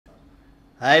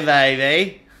Hey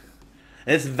baby,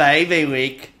 it's baby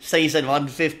week, season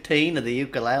 115 of the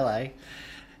ukulele.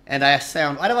 And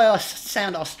why do I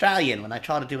sound Australian when I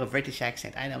try to do a British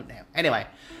accent? I don't know. Anyway,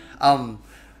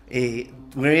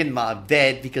 we're in my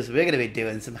bed because we're going to be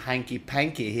doing some hanky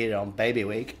panky here on baby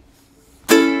week.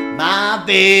 My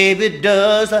baby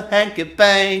does a hanky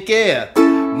panky.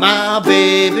 My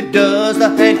baby does a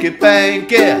hanky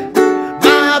panky.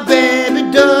 My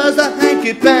baby does a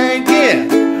hanky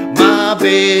panky. My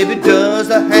baby does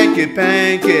a hanky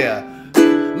panky.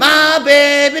 My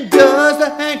baby does a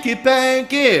hanky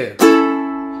panky.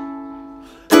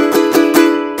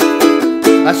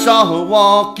 I saw her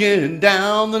walking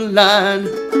down the line.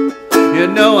 You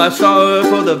know, I saw her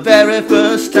for the very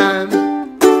first time.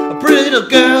 A pretty little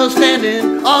girl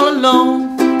standing all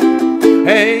alone.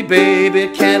 Hey baby,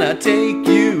 can I take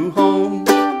you home?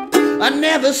 I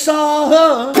never saw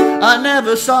her, I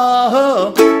never saw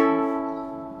her.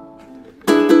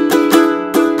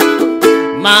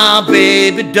 My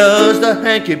baby does the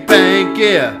hanky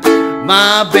panky.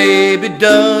 My baby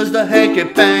does the hanky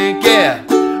panky.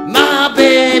 My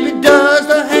baby does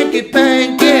the hanky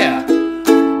panky.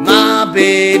 My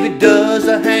baby does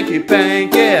the hanky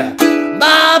panky.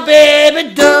 My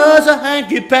baby does a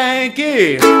hanky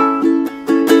panky.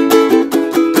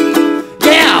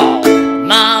 Yeah,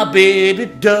 my baby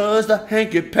does the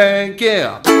hanky panky.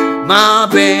 My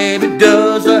baby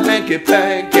does the hanky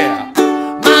panky.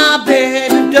 My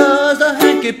baby does the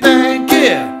hanky panky.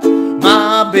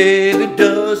 My baby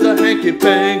does the hanky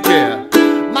panky.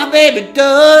 My baby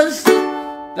does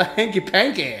the hanky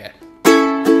panky.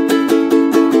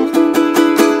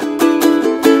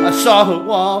 I saw her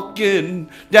walking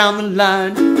down the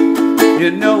line.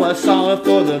 You know, I saw her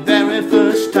for the very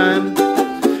first time.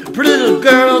 A pretty little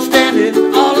girl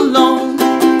standing all alone.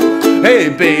 Hey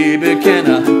baby, can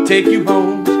I take you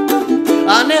home?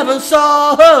 I never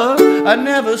saw her, I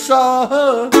never saw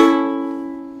her.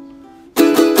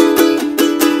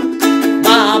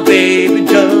 My baby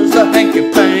does the hanky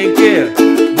panky.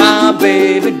 My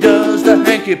baby does the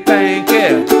hanky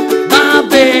panky. My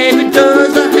baby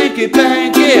does the hanky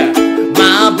panky.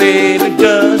 My baby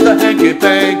does the hanky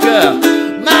panky.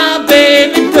 My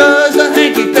baby does the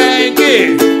hanky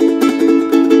panky.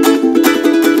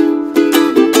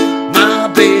 My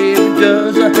baby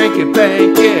does the hanky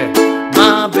panky.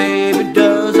 My baby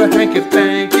does a hanky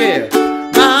panky.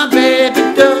 My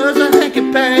baby does a hanky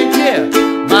panky.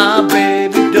 My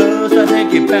baby does a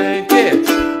hanky panky.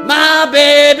 My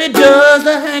baby does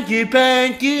a hanky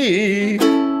panky.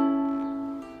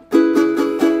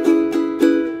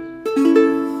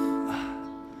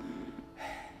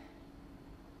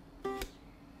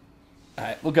 All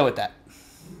right, we'll go with that.